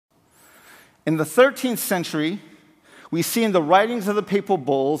In the 13th century, we see in the writings of the papal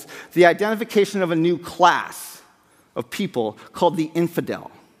bulls the identification of a new class of people called the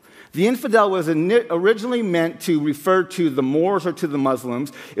infidel. The infidel was originally meant to refer to the Moors or to the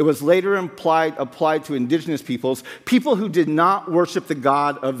Muslims. It was later applied to indigenous peoples, people who did not worship the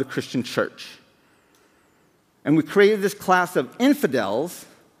God of the Christian church. And we created this class of infidels,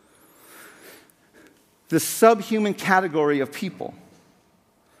 this subhuman category of people.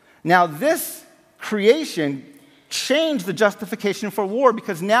 Now, this creation changed the justification for war,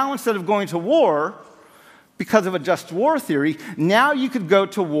 because now instead of going to war because of a just war theory, now you could go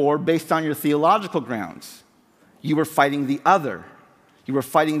to war based on your theological grounds. You were fighting the other. You were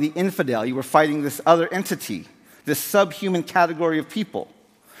fighting the infidel. You were fighting this other entity, this subhuman category of people.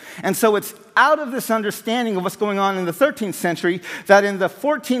 And so it's out of this understanding of what's going on in the 13th century that in the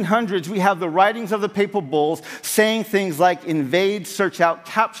 1400s we have the writings of the papal bulls saying things like invade, search out,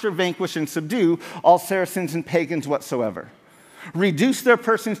 capture, vanquish, and subdue all Saracens and pagans whatsoever. Reduce their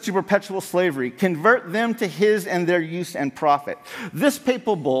persons to perpetual slavery, convert them to his and their use and profit. This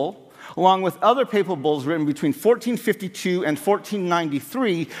papal bull, along with other papal bulls written between 1452 and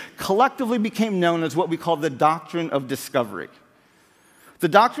 1493, collectively became known as what we call the Doctrine of Discovery. The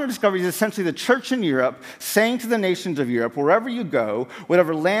Doctrine of Discovery is essentially the church in Europe saying to the nations of Europe, wherever you go,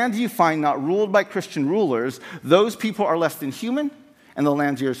 whatever land you find not ruled by Christian rulers, those people are less than human, and the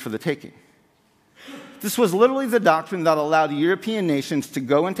land's yours for the taking. This was literally the doctrine that allowed European nations to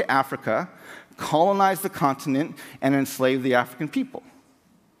go into Africa, colonize the continent, and enslave the African people.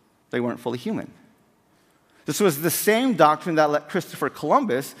 They weren't fully human. This was the same doctrine that let Christopher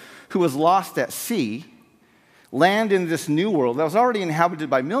Columbus, who was lost at sea, land in this new world that was already inhabited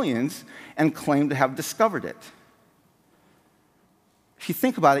by millions and claimed to have discovered it. If you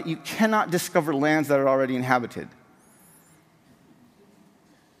think about it, you cannot discover lands that are already inhabited.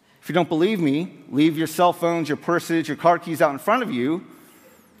 If you don't believe me, leave your cell phones, your purses, your car keys out in front of you.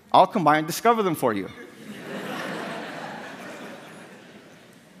 I'll come by and discover them for you.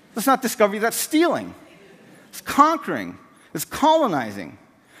 That's not discovery, that's stealing. It's conquering. It's colonizing.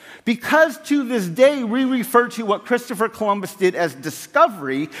 Because to this day we refer to what Christopher Columbus did as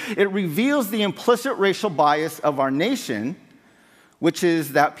discovery, it reveals the implicit racial bias of our nation, which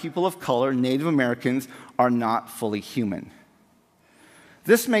is that people of color, Native Americans, are not fully human.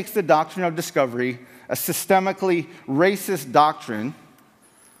 This makes the doctrine of discovery a systemically racist doctrine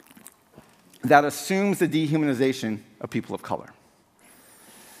that assumes the dehumanization of people of color.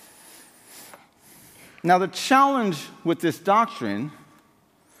 Now, the challenge with this doctrine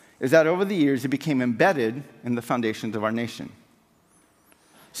is that over the years it became embedded in the foundations of our nation.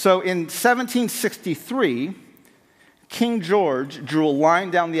 So in 1763, King George drew a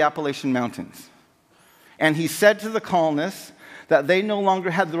line down the Appalachian Mountains, and he said to the colonists that they no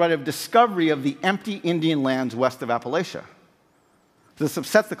longer had the right of discovery of the empty Indian lands west of Appalachia. This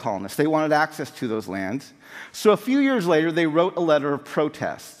upset the colonists. They wanted access to those lands. So a few years later, they wrote a letter of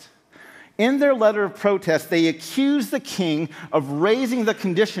protest. In their letter of protest, they accused the king of raising the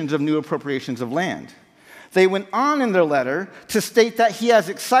conditions of new appropriations of land. They went on in their letter to state that he has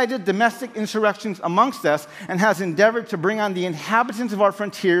excited domestic insurrections amongst us and has endeavored to bring on the inhabitants of our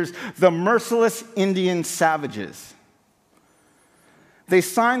frontiers the merciless Indian savages. They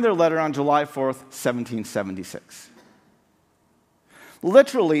signed their letter on July 4th, 1776.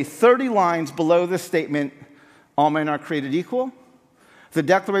 Literally 30 lines below this statement, all men are created equal, the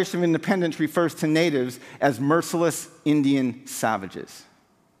Declaration of Independence refers to natives as merciless Indian savages.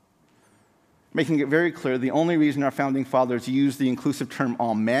 Making it very clear, the only reason our founding fathers used the inclusive term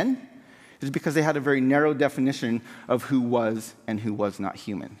all men is because they had a very narrow definition of who was and who was not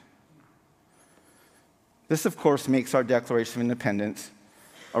human. This, of course, makes our Declaration of Independence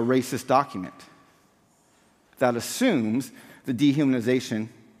a racist document that assumes the dehumanization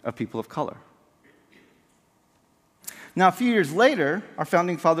of people of color. Now, a few years later, our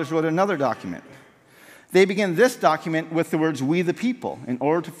founding fathers wrote another document. They began this document with the words, "We the people, in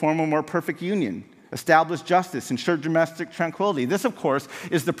order to form a more perfect union, establish justice, ensure domestic tranquility." This, of course,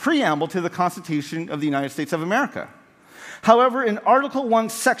 is the preamble to the Constitution of the United States of America. However, in Article 1,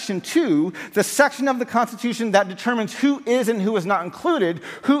 Section 2, the section of the Constitution that determines who is and who is not included,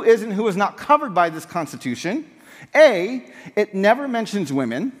 who is and who is not covered by this Constitution, it never mentions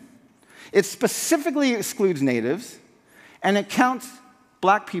women, it specifically excludes natives, and it counts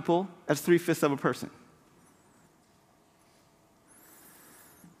black people as 3/5 of a person.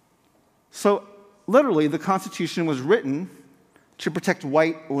 So, literally, the Constitution was written to protect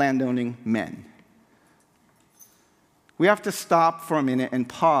white landowning men. We have to stop for a minute and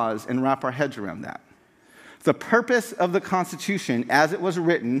pause and wrap our heads around that. The purpose of the Constitution, as it was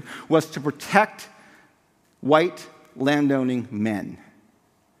written, was to protect white landowning men.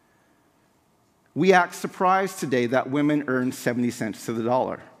 We act surprised today that women earn 70 cents to the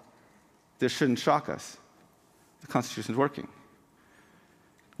dollar. This shouldn't shock us. The Constitution is working.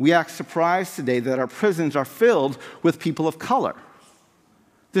 We act surprised today that our prisons are filled with people of color.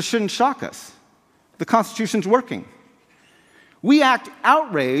 This shouldn't shock us. The Constitution's working. We act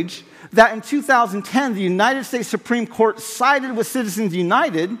outraged that in 2010, the United States Supreme Court sided with Citizens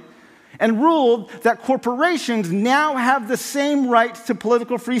United and ruled that corporations now have the same rights to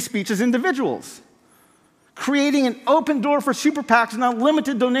political free speech as individuals, creating an open door for super PACs and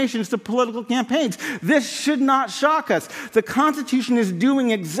unlimited donations to political campaigns. This should not shock us. The Constitution is doing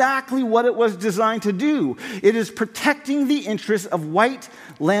exactly what it was designed to do. It is protecting the interests of white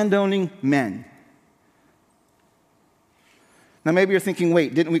landowning men. Now, maybe you're thinking,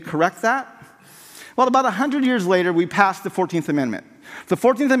 wait, didn't we correct that? Well, about 100 years later, we passed the 14th Amendment. The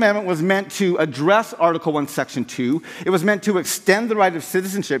 14th Amendment was meant to address Article 1, Section 2. It was meant to extend the right of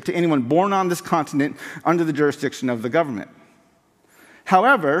citizenship to anyone born on this continent under the jurisdiction of the government.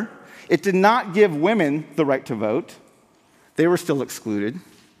 However, it did not give women the right to vote. They were still excluded.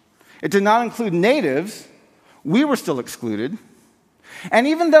 It did not include natives. We were still excluded. And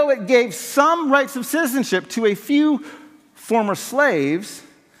even though it gave some rights of citizenship to a few former slaves,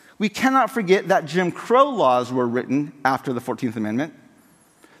 we cannot forget that Jim Crow laws were written after the 14th Amendment,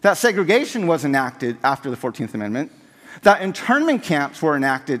 that segregation was enacted after the 14th Amendment, that internment camps were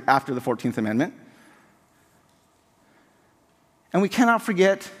enacted after the 14th Amendment. And we cannot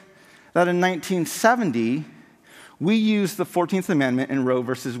forget that in 1970, we used the 14th Amendment in Roe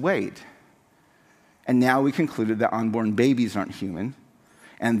versus Wade. And now we concluded that unborn babies aren't human,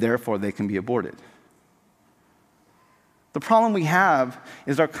 and therefore they can be aborted. The problem we have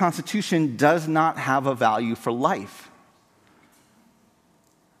is our Constitution does not have a value for life.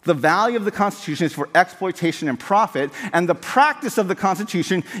 The value of the Constitution is for exploitation and profit, and the practice of the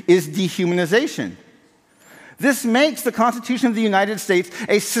Constitution is dehumanization. This makes the Constitution of the United States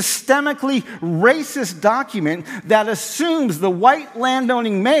a systemically racist document that assumes the white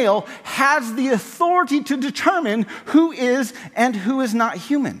landowning male has the authority to determine who is and who is not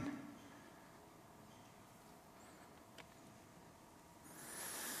human.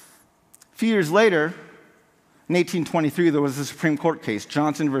 A few years later, in 1823, there was a Supreme Court case,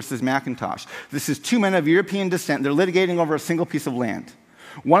 Johnson versus McIntosh. This is two men of European descent. They're litigating over a single piece of land.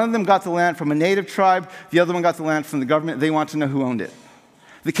 One of them got the land from a native tribe. The other one got the land from the government. They want to know who owned it.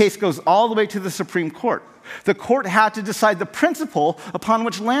 The case goes all the way to the Supreme Court. The court had to decide the principle upon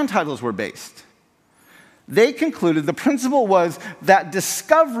which land titles were based. They concluded the principle was that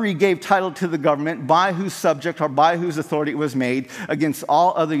discovery gave title to the government by whose subject or by whose authority it was made against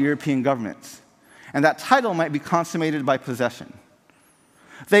all other European governments. And that title might be consummated by possession.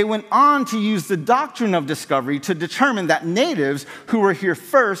 They went on to use the doctrine of discovery to determine that natives who were here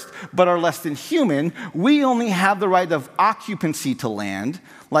first but are less than human, we only have the right of occupancy to land,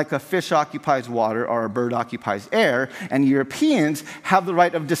 like a fish occupies water or a bird occupies air, and Europeans have the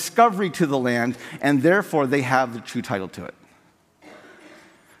right of discovery to the land, and therefore they have the true title to it.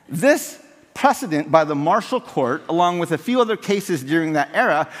 This precedent by the Marshall Court, along with a few other cases during that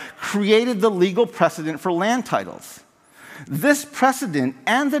era, created the legal precedent for land titles. This precedent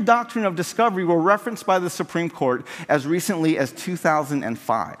and the doctrine of discovery were referenced by the Supreme Court as recently as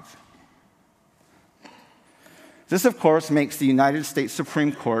 2005. This, of course, makes the United States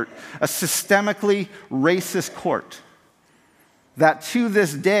Supreme Court a systemically racist court that to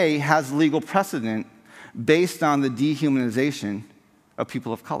this day has legal precedent based on the dehumanization of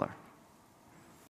people of color.